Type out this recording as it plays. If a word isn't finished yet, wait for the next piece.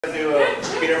Do a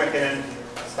Peter McKinnon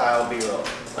style B-roll.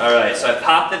 All right, so I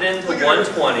popped it into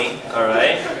 120. All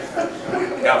right,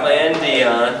 got my ND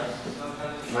on.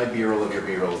 My B-roll of your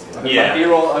B-rolls. Yeah. My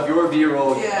B-roll of your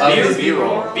B-roll. Yeah.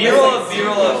 B-roll. B-roll of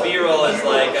B-roll of B-roll is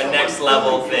like a next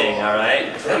level thing. All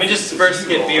right. Let me just first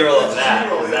get B-roll of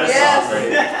that. That's awesome.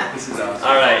 This is awesome.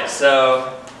 All right,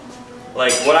 so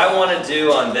like what I want to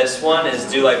do on this one is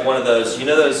do like one of those, you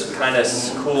know, those kind of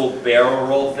cool barrel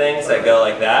roll things that go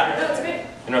like that.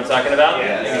 You know what I'm talking about?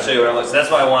 Yeah. I can show you what I'm looking. So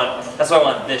that's what I want. That's what I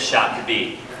want this shot to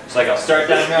be. So like I'll start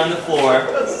down here on the floor.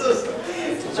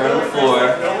 Start on the floor.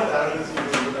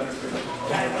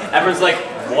 Everyone's like,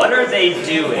 what are they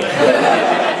doing?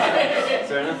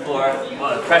 Start on the floor.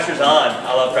 Well, the pressure's on.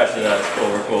 I love pressure though. It's cool.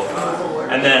 We're cool.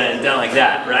 And then down like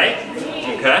that, right?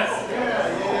 Okay.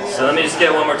 So let me just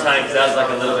get it one more time because that was like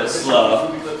a little bit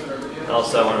slow.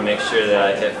 Also, I want to make sure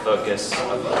that I hit focus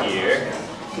up here.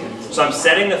 So I'm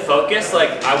setting the focus,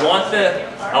 like I want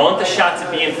the shot to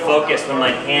be in focus when my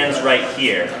hand's right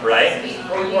here, right?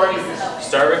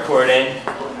 Start recording.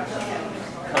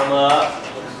 Come up.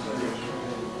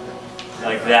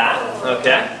 Like that,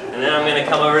 okay? And then I'm gonna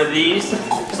come over to these.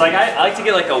 So like I like to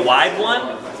get like a wide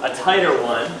one, a tighter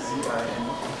one.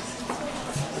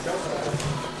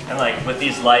 And like with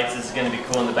these lights, this is gonna be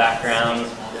cool in the background.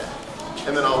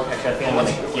 And then I'll. Actually, I think I'm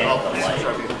gonna get the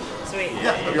light. Sweet.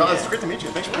 Yeah, it's great to meet you.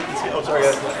 Thanks for coming to see. Oh, sorry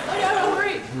guys. Oh, yeah, don't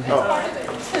worry.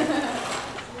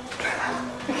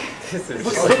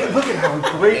 Look at how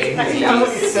great.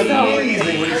 It's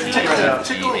amazing.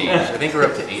 Tickling. I think we're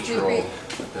up to H roll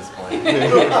at this point.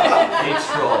 H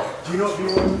roll. Do you know what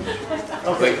B-roll is?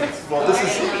 Okay. Well, this is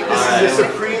a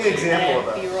supreme example of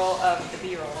that. B-roll of the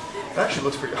B-roll. It actually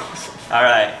looks pretty awesome. All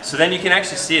right, so then you can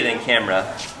actually see it in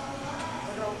camera.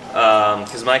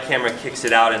 Because my camera kicks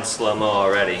it out in slow-mo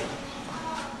already.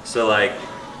 So like,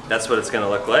 that's what it's gonna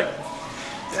look like.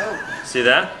 See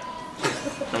that?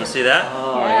 Want to see that?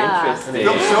 Oh, interesting.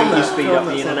 You speed up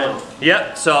the internet.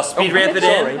 Yep, so I'll speed ramp it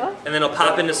in, and then it'll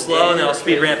pop into slow, and then I'll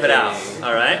speed ramp it out.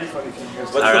 All right?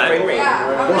 What's All right. the frame rate?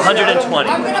 120.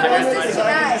 I'm gonna post this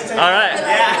tonight. All right.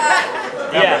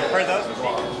 Yeah.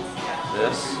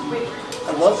 This.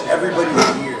 I love everybody's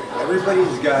gear.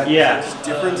 Everybody's got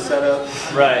different setup.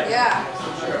 Right. Yeah.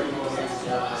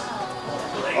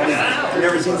 I've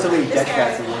never seen so many deck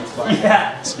cats in one spot.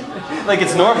 Yeah. Like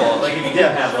it's normal. Like if you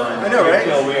didn't have one. I know, right?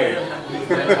 It'd feel weird.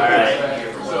 All right.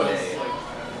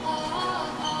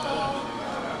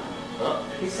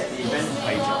 He said the event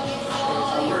page on.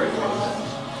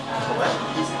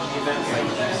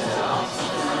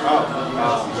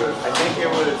 I think it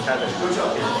was Heather.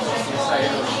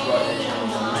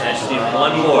 I just need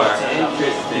one more.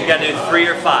 You gotta do 3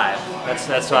 or 5.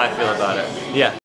 That's how I feel about it. Yeah.